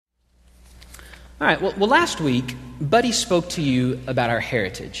All right, well, last week, Buddy spoke to you about our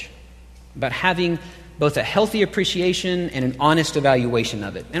heritage, about having both a healthy appreciation and an honest evaluation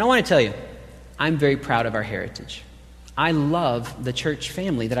of it. And I want to tell you, I'm very proud of our heritage. I love the church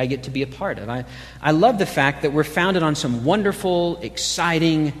family that I get to be a part of. I love the fact that we're founded on some wonderful,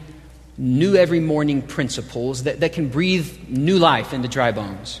 exciting, new every morning principles that can breathe new life into dry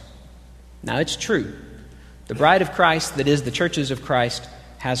bones. Now, it's true. The bride of Christ, that is the churches of Christ,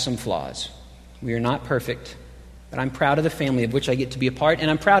 has some flaws. We are not perfect, but I'm proud of the family of which I get to be a part,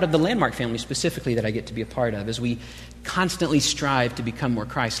 and I'm proud of the Landmark family specifically that I get to be a part of as we constantly strive to become more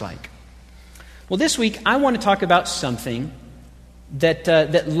Christ-like. Well, this week, I want to talk about something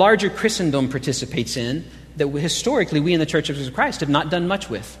that larger Christendom participates in that historically we in the Churches of Christ have not done much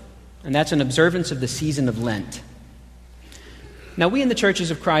with, and that's an observance of the season of Lent. Now, we in the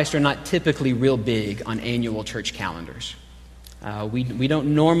Churches of Christ are not typically real big on annual church calendars. We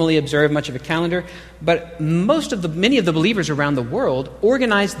don't normally observe much of a calendar, but many of the believers around the world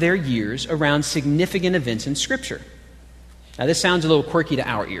organize their years around significant events in Scripture. Now, this sounds a little quirky to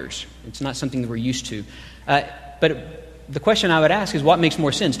our ears. It's not something that we're used to. But the question I would ask is, what makes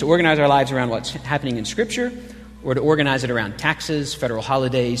more sense, to organize our lives around what's happening in Scripture, or to organize it around taxes, federal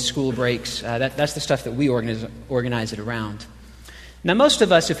holidays, school breaks? That's the stuff that we organize it around. Now, most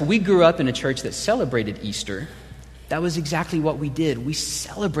of us, if we grew up in a church that celebrated Easter, that was exactly what we did. We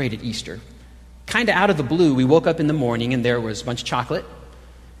celebrated Easter. Kind of out of the blue, we woke up in the morning and there was a bunch of chocolate.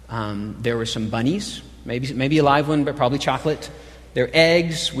 There were some bunnies, maybe a live one, but probably chocolate. There were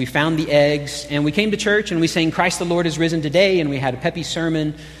eggs. We found the eggs. And we came to church and we sang, "Christ the Lord is risen today." And we had a peppy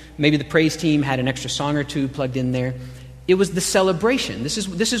sermon. Maybe the praise team had an extra song or two plugged in there. It was the celebration. This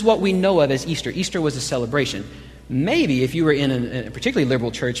is what we know of as Easter. Easter was a celebration. Maybe if you were in a particularly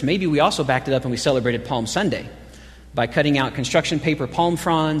liberal church, maybe we also backed it up and we celebrated Palm Sunday by cutting out construction paper palm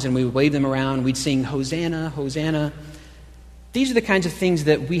fronds, and we would wave them around. We'd sing, "Hosanna, Hosanna." These are the kinds of things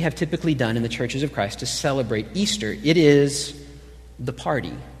that we have typically done in the Churches of Christ to celebrate Easter. It is the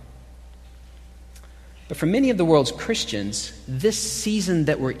party. But for many of the world's Christians, this season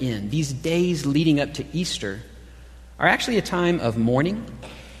that we're in, these days leading up to Easter, are actually a time of mourning,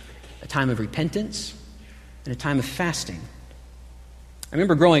 a time of repentance, and a time of fasting. I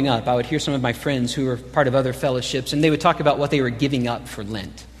remember growing up, I would hear some of my friends who were part of other fellowships, and they would talk about what they were giving up for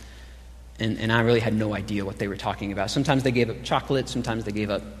Lent. And I really had no idea what they were talking about. Sometimes they gave up chocolate, sometimes they gave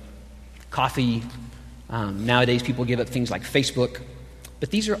up coffee. Nowadays, people give up things like Facebook. But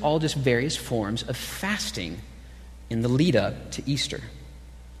these are all just various forms of fasting in the lead up to Easter.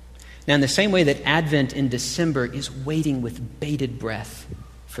 Now, in the same way that Advent in December is waiting with bated breath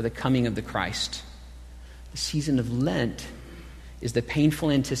for the coming of the Christ, the season of Lent is the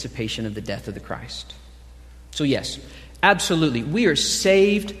painful anticipation of the death of the Christ. So yes, absolutely, we are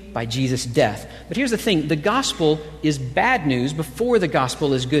saved by Jesus' death. But here's the thing, the gospel is bad news before the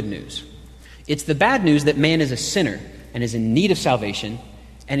gospel is good news. It's the bad news that man is a sinner and is in need of salvation,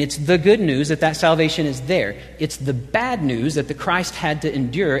 and it's the good news that salvation is there. It's the bad news that the Christ had to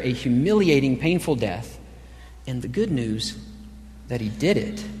endure a humiliating, painful death, and the good news that he did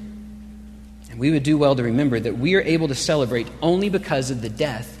it. And we would do well to remember that we are able to celebrate only because of the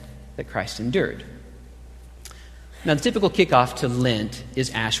death that Christ endured. Now, the typical kickoff to Lent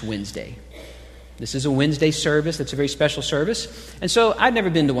is Ash Wednesday. This is a Wednesday service that's a very special service. And so I'd never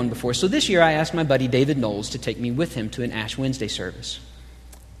been to one before. So this year I asked my buddy David Knowles to take me with him to an Ash Wednesday service.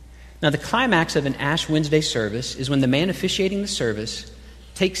 Now, the climax of an Ash Wednesday service is when the man officiating the service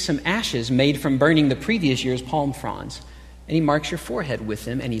takes some ashes made from burning the previous year's palm fronds, and he marks your forehead with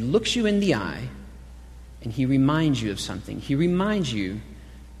them, and he looks you in the eye, and he reminds you of something. He reminds you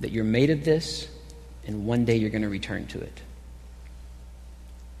that you're made of this, and one day you're going to return to it.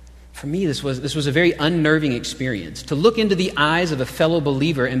 For me, this was a very unnerving experience, to look into the eyes of a fellow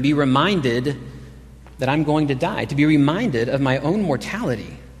believer and be reminded that I'm going to die, to be reminded of my own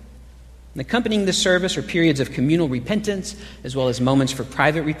mortality. And accompanying this service are periods of communal repentance, as well as moments for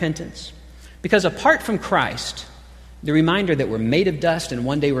private repentance. Because apart from Christ, the reminder that we're made of dust and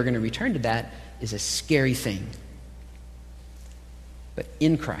one day we're going to return to that is a scary thing. But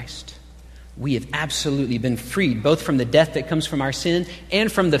in Christ, we have absolutely been freed, both from the death that comes from our sin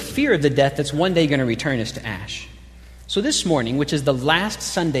and from the fear of the death that's one day going to return us to ash. So this morning, which is the last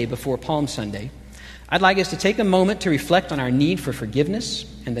Sunday before Palm Sunday, I'd like us to take a moment to reflect on our need for forgiveness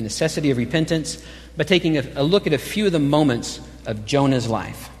and the necessity of repentance by taking a look at a few of the moments of Jonah's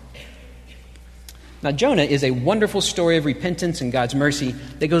life. Now, Jonah is a wonderful story of repentance and God's mercy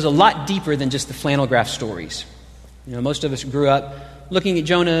that goes a lot deeper than just the flannel graph stories. You know, most of us grew up looking at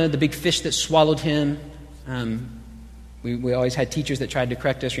Jonah, the big fish that swallowed him, We always had teachers that tried to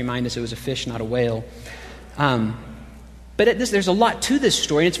correct us, remind us it was a fish, not a whale. But there's a lot to this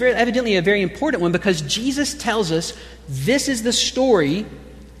story, and it's evidently a very important one because Jesus tells us this is the story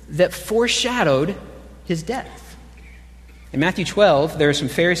that foreshadowed his death. In Matthew 12, there are some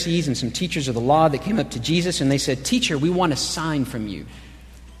Pharisees and some teachers of the law that came up to Jesus, and they said, "Teacher, we want a sign from you."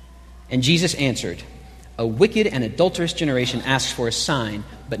 And Jesus answered, "A wicked and adulterous generation asks for a sign,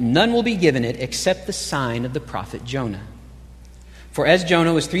 but none will be given it except the sign of the prophet Jonah. For as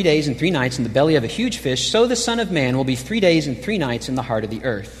Jonah was 3 days and 3 nights in the belly of a huge fish, so the Son of Man will be 3 days and 3 nights in the heart of the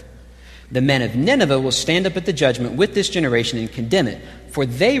earth. The men of Nineveh will stand up at the judgment with this generation and condemn it, for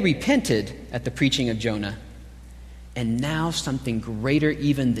they repented at the preaching of Jonah. And now something greater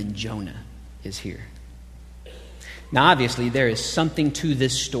even than Jonah is here." Now obviously there is something to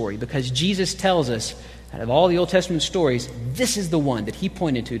this story because Jesus tells us, out of all the Old Testament stories, this is the one that he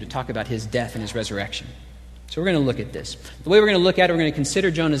pointed to talk about his death and his resurrection. So we're going to look at this. The way we're going to look at it, we're going to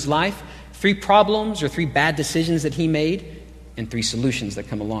consider Jonah's life, 3 problems or 3 bad decisions that he made, and 3 solutions that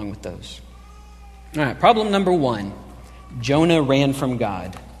come along with those. All right, problem number 1, Jonah ran from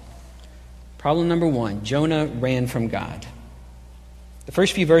God. Problem number 1, Jonah ran from God. The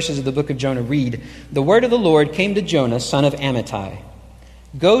first few verses of the book of Jonah read, "The word of the Lord came to Jonah, son of Amittai.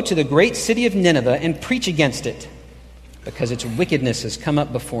 Go to the great city of Nineveh and preach against it, because its wickedness has come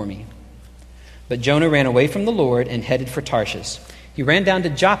up before me." But Jonah ran away from the Lord and headed for Tarshish. He ran down to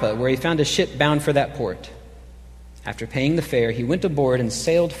Joppa, where he found a ship bound for that port. After paying the fare, he went aboard and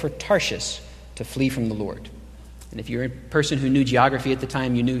sailed for Tarshish to flee from the Lord. And if you're a person who knew geography at the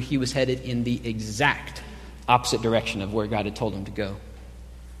time, you knew he was headed in the exact opposite direction of where God had told him to go.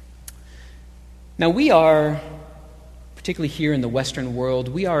 Now we are, particularly here in the Western world,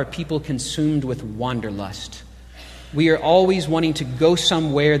 we are a people consumed with wanderlust. We are always wanting to go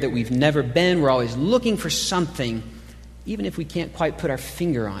somewhere that we've never been. We're always looking for something, even if we can't quite put our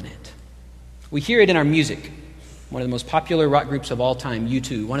finger on it. We hear it in our music. One of the most popular rock groups of all time,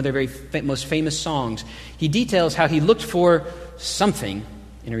 U2, one of their most famous songs, he details how he looked for something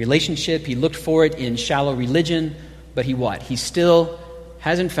in a relationship. He looked for it in shallow religion, but he still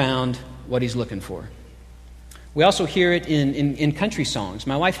hasn't found what he's looking for. We also hear it in country songs.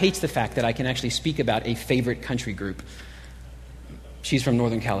 My wife hates the fact that I can actually speak about a favorite country group. She's from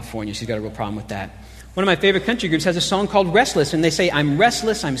Northern California. She's got a real problem with that. One of my favorite country groups has a song called Restless, and they say, "I'm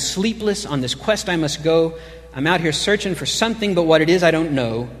restless, I'm sleepless, on this quest I must go. I'm out here searching for something, but what it is I don't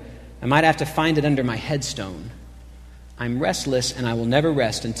know. I might have to find it under my headstone. I'm restless, and I will never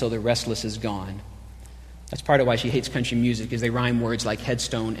rest until the restless is gone." That's part of why she hates country music, is they rhyme words like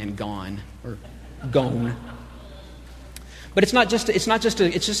headstone and gone, or gone. But it's not a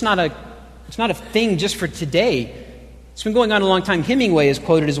thing just for today. It's been going on a long time. Hemingway is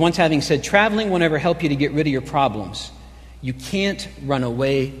quoted as once having said, "Traveling will never help you to get rid of your problems. You can't run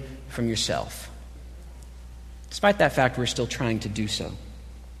away from yourself." Despite that fact, we're still trying to do so.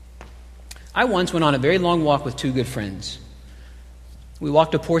 I once went on a very long walk with 2 good friends. We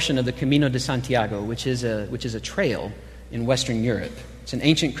walked a portion of the Camino de Santiago, which is a trail in Western Europe. It's an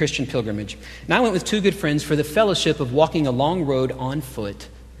ancient Christian pilgrimage. And I went with 2 good friends for the fellowship of walking a long road on foot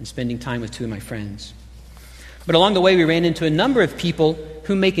and spending time with 2 of my friends. But along the way, we ran into a number of people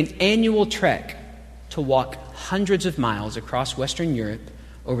who make an annual trek to walk hundreds of miles across Western Europe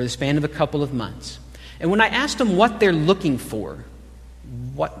over the span of a couple of months. And when I asked them what they're looking for,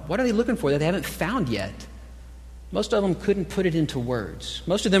 what are they looking for that they haven't found yet, most of them couldn't put it into words.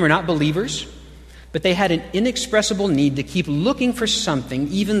 Most of them are not believers, but they had an inexpressible need to keep looking for something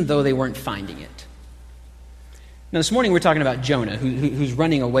even though they weren't finding it. Now this morning we're talking about Jonah, who's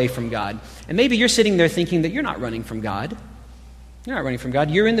running away from God. And maybe you're sitting there thinking that you're not running from God. You're not running from God.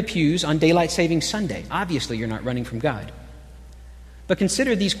 You're in the pews on Daylight Saving Sunday. Obviously you're not running from God. But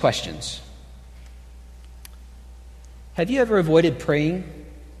consider these questions. Have you ever avoided praying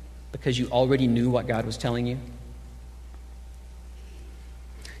because you already knew what God was telling you?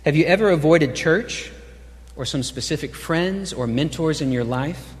 Have you ever avoided church or some specific friends or mentors in your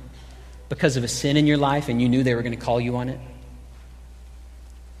life because of a sin in your life and you knew they were going to call you on it?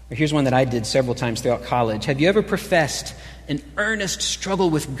 Or here's one that I did several times throughout college. Have you ever professed an earnest struggle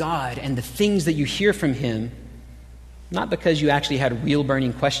with God and the things that you hear from Him, not because you actually had real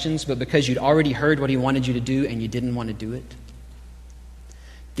burning questions, but because you'd already heard what He wanted you to do and you didn't want to do it?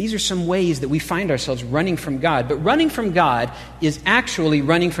 These are some ways that we find ourselves running from God. But running from God is actually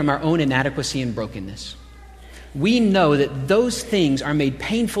running from our own inadequacy and brokenness. We know that those things are made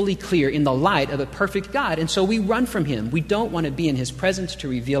painfully clear in the light of a perfect God, and so we run from Him. We don't want to be in His presence to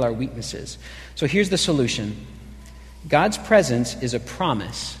reveal our weaknesses. So here's the solution. God's presence is a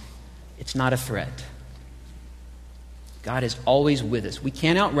promise. It's not a threat. God is always with us. We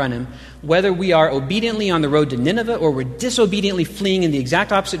can't outrun him. Whether we are obediently on the road to Nineveh or we're disobediently fleeing in the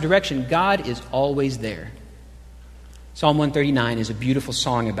exact opposite direction, God is always there. Psalm 139 is a beautiful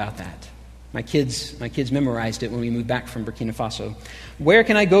song about that. My kids memorized it when we moved back from Burkina Faso. Where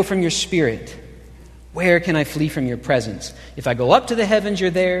can I go from your spirit? Where can I flee from your presence? If I go up to the heavens,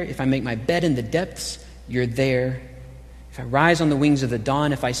 you're there. If I make my bed in the depths, you're there. If I rise on the wings of the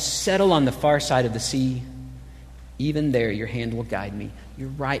dawn, if I settle on the far side of the sea, even there your hand will guide me. Your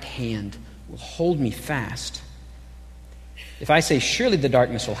right hand will hold me fast. If I say, surely the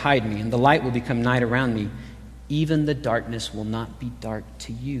darkness will hide me and the light will become night around me, even the darkness will not be dark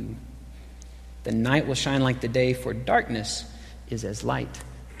to you. The night will shine like the day, for darkness is as light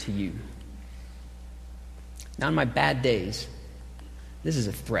to you. Now, on my bad days, this is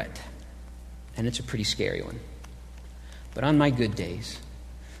a threat, and it's a pretty scary one. But on my good days,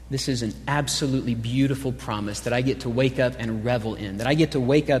 this is an absolutely beautiful promise that I get to wake up and revel in, that I get to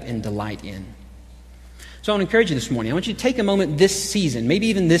wake up and delight in. So I want to encourage you this morning. I want you to take a moment this season, maybe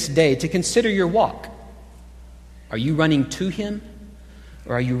even this day, to consider your walk. Are you running to him,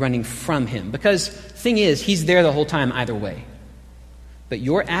 or are you running from him? Because the thing is, he's there the whole time either way. But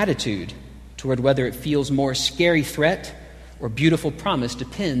your attitude toward whether it feels more scary threat or beautiful promise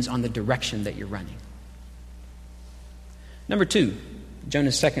depends on the direction that you're running. Number 2,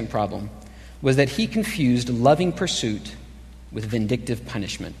 Jonah's second problem was that he confused loving pursuit with vindictive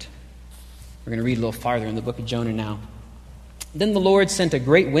punishment. We're going to read a little farther in the book of Jonah now. Then the Lord sent a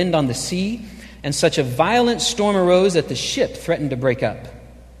great wind on the sea, and such a violent storm arose that the ship threatened to break up.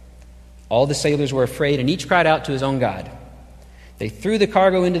 All the sailors were afraid, and each cried out to his own God. They threw the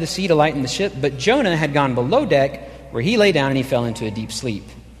cargo into the sea to lighten the ship, but Jonah had gone below deck, where he lay down and he fell into a deep sleep.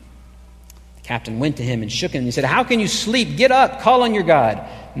 The captain went to him and shook him, and he said, "How can you sleep? Get up, call on your God.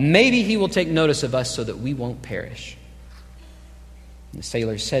 Maybe he will take notice of us so that we won't perish." And the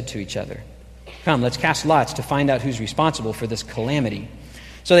sailors said to each other, "Come, let's cast lots to find out who's responsible for this calamity."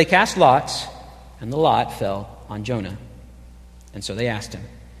 So they cast lots, and the lot fell on Jonah. And so they asked him,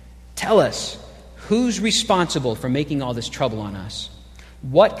 "Tell us, who's responsible for making all this trouble on us?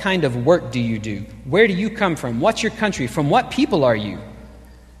 What kind of work do you do? Where do you come from? What's your country? From what people are you?"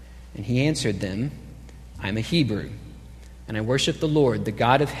 And he answered them, "I'm a Hebrew, and I worship the Lord, the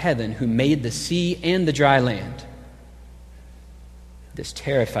God of heaven, who made the sea and the dry land." This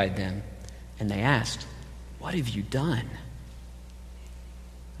terrified them, and they asked, "What have you done?"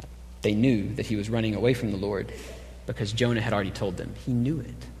 They knew that he was running away from the Lord because Jonah had already told them. He knew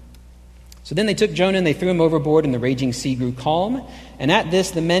it. So then they took Jonah and they threw him overboard, and the raging sea grew calm. And at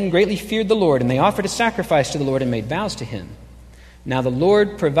this the men greatly feared the Lord, and they offered a sacrifice to the Lord and made vows to him. Now the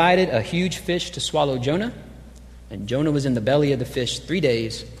Lord provided a huge fish to swallow Jonah, and Jonah was in the belly of the fish 3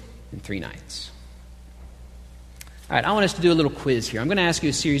 days and 3 nights. All right, I want us to do a little quiz here. I'm going to ask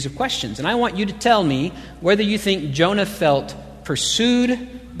you a series of questions, and I want you to tell me whether you think Jonah felt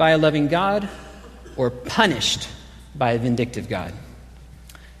pursued by a loving God or punished by a vindictive God.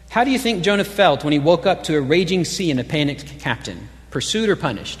 How do you think Jonah felt when he woke up to a raging sea and a panicked captain? Pursued or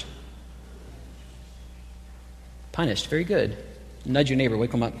punished? Punished. Very good. Nudge your neighbor,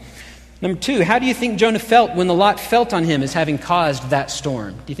 wake him up. Number 2, how do you think Jonah felt when the lot fell on him as having caused that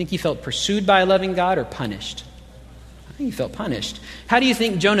storm? Do you think he felt pursued by a loving God or punished? I think he felt punished. How do you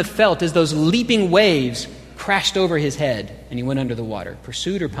think Jonah felt as those leaping waves crashed over his head and he went under the water?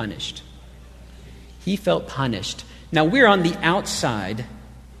 Pursued or punished? He felt punished. Now we're on the outside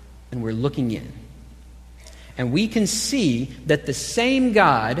and we're looking in. And we can see that the same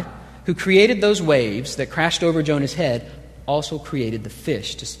God who created those waves that crashed over Jonah's head also created the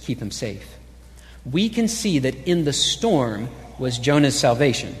fish to keep him safe. We can see that in the storm was Jonah's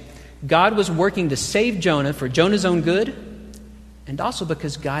salvation. God was working to save Jonah for Jonah's own good, and also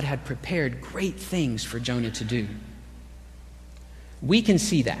because God had prepared great things for Jonah to do. We can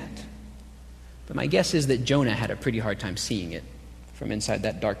see that. But my guess is that Jonah had a pretty hard time seeing it from inside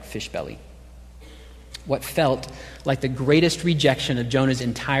that dark fish belly. What felt like the greatest rejection of Jonah's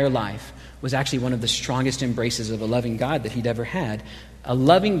entire life was actually one of the strongest embraces of a loving God that he'd ever had. A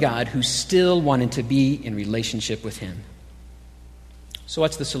loving God who still wanted to be in relationship with him. So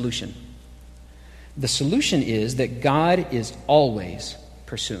what's the solution? The solution is that God is always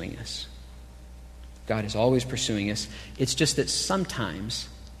pursuing us. God is always pursuing us. It's just that sometimes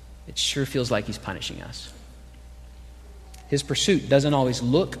it sure feels like he's punishing us. His pursuit doesn't always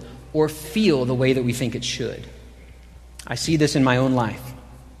look or feel the way that we think it should. I see this in my own life.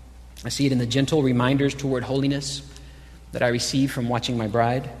 I see it in the gentle reminders toward holiness that I receive from watching my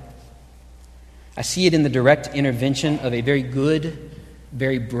bride. I see it in the direct intervention of a very good,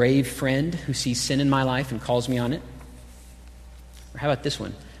 very brave friend who sees sin in my life and calls me on it. Or how about this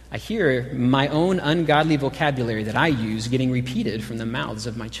one? I hear my own ungodly vocabulary that I use getting repeated from the mouths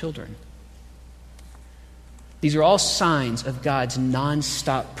of my children. These are all signs of God's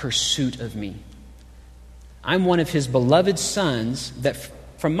nonstop pursuit of me. I'm one of his beloved sons that,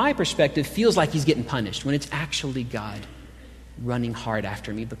 from my perspective, feels like he's getting punished when it's actually God running hard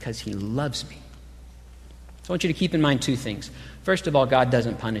after me because he loves me. So I want you to keep in mind two things. First of all, God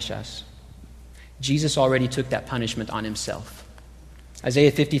doesn't punish us. Jesus already took that punishment on himself.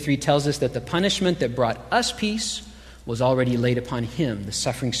 Isaiah 53 tells us that the punishment that brought us peace was already laid upon him, the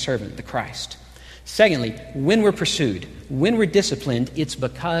suffering servant, the Christ. Secondly, when we're pursued, when we're disciplined, it's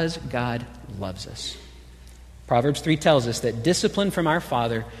because God loves us. Proverbs 3 tells us that discipline from our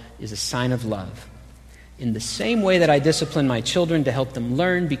Father is a sign of love. In the same way that I discipline my children to help them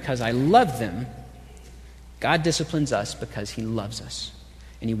learn because I love them, God disciplines us because he loves us.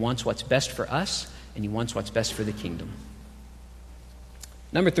 And he wants what's best for us, and he wants what's best for the kingdom.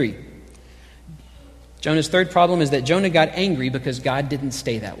 Number 3, Jonah's third problem is that Jonah got angry because God didn't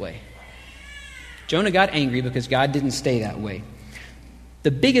stay that way. Jonah got angry because God didn't stay that way.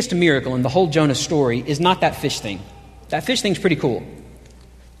 The biggest miracle in the whole Jonah story is not that fish thing. That fish thing's pretty cool.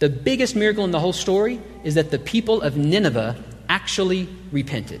 The biggest miracle in the whole story is that the people of Nineveh actually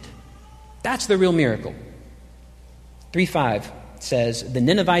repented. That's the real miracle. 3:5 says, the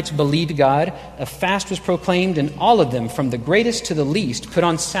Ninevites believed God, a fast was proclaimed, and all of them, from the greatest to the least, put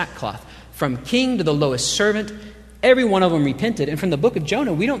on sackcloth. From king to the lowest servant, every one of them repented. And from the book of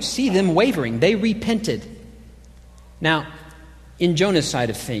Jonah, we don't see them wavering. They repented. Now, in Jonah's side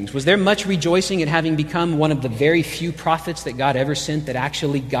of things, was there much rejoicing at having become one of the very few prophets that God ever sent that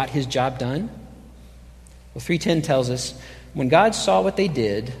actually got his job done? Well, 3:10 tells us, when God saw what they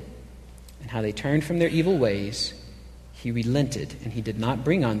did and how they turned from their evil ways, he relented, and he did not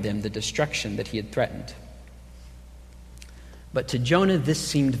bring on them the destruction that he had threatened. But to Jonah, this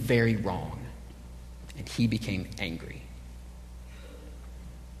seemed very wrong, and he became angry.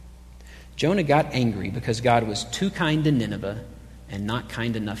 Jonah got angry because God was too kind to Nineveh and not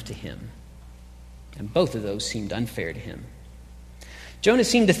kind enough to him. And both of those seemed unfair to him. Jonah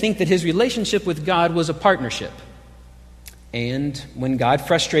seemed to think that his relationship with God was a partnership. And when God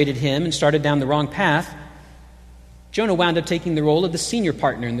frustrated him and started down the wrong path, Jonah wound up taking the role of the senior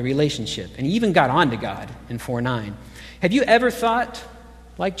partner in the relationship. And he even got on to God in 4:9. Have you ever thought,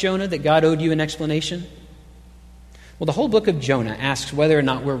 like Jonah, that God owed you an explanation? Well, the whole book of Jonah asks whether or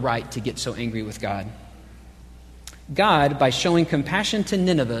not we're right to get so angry with God. God, by showing compassion to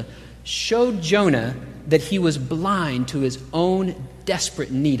Nineveh, showed Jonah that he was blind to his own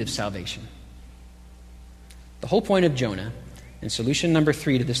desperate need of salvation. The whole point of Jonah, and solution number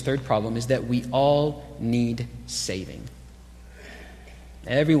 3 to this third problem, is that we all need saving.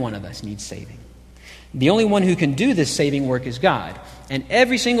 Every one of us needs saving. The only one who can do this saving work is God. And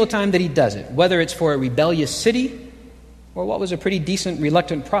every single time that he does it, whether it's for a rebellious city or what was a pretty decent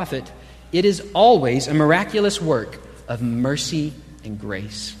reluctant prophet, it is always a miraculous work of mercy and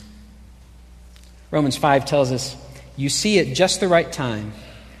grace. Romans 5 tells us, you see at just the right time,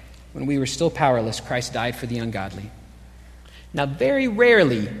 when we were still powerless, Christ died for the ungodly. Now, very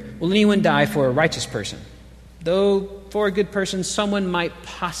rarely will anyone die for a righteous person, though for a good person, someone might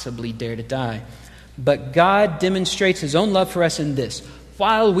possibly dare to die. But God demonstrates his own love for us in this: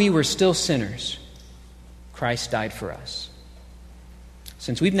 while we were still sinners, Christ died for us.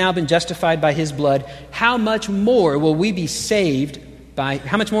 Since we've now been justified by his blood, how much more will we be saved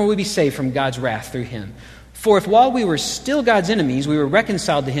from God's wrath through him? For if while we were still God's enemies, we were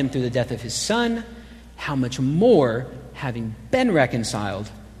reconciled to him through the death of his Son, how much more, having been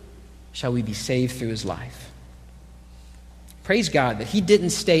reconciled, shall we be saved through his life? Praise God that he didn't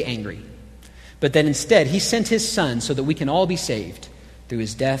stay angry, but that instead he sent his Son so that we can all be saved through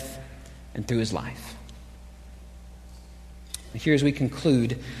his death and through his life. And here as we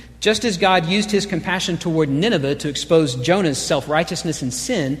conclude, just as God used his compassion toward Nineveh to expose Jonah's self-righteousness and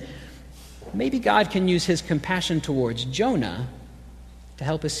sin, maybe God can use his compassion towards Jonah to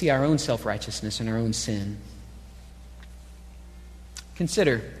help us see our own self-righteousness and our own sin.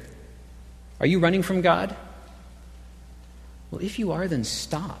 Consider, are you running from God? Well, if you are, then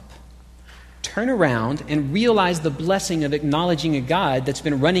stop. Turn around and realize the blessing of acknowledging a God that's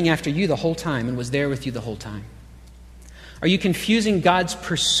been running after you the whole time and was there with you the whole time. Are you confusing God's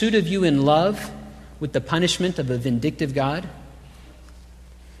pursuit of you in love with the punishment of a vindictive God?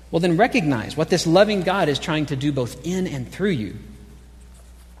 Well, then recognize what this loving God is trying to do both in and through you.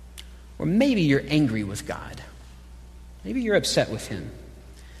 Or maybe you're angry with God. Maybe you're upset with him.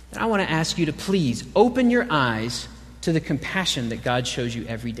 And I want to ask you to please open your eyes to the compassion that God shows you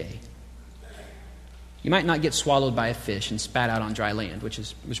every day. You might not get swallowed by a fish and spat out on dry land, which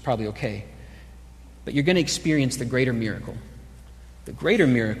was probably okay. But you're going to experience the greater miracle. The greater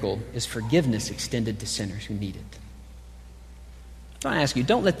miracle is forgiveness extended to sinners who need it. So I ask you,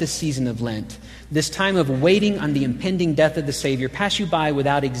 don't let this season of Lent, this time of waiting on the impending death of the Savior, pass you by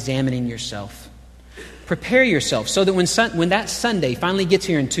without examining yourself. Prepare yourself so that when that Sunday finally gets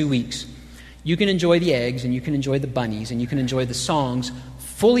here in 2 weeks, you can enjoy the eggs and you can enjoy the bunnies and you can enjoy the songs,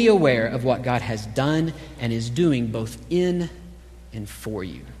 fully aware of what God has done and is doing both in and for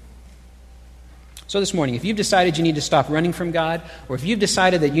you. So this morning, if you've decided you need to stop running from God, or if you've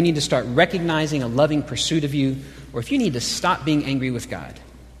decided that you need to start recognizing a loving pursuit of you, or if you need to stop being angry with God,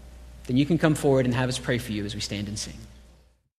 then you can come forward and have us pray for you as we stand and sing.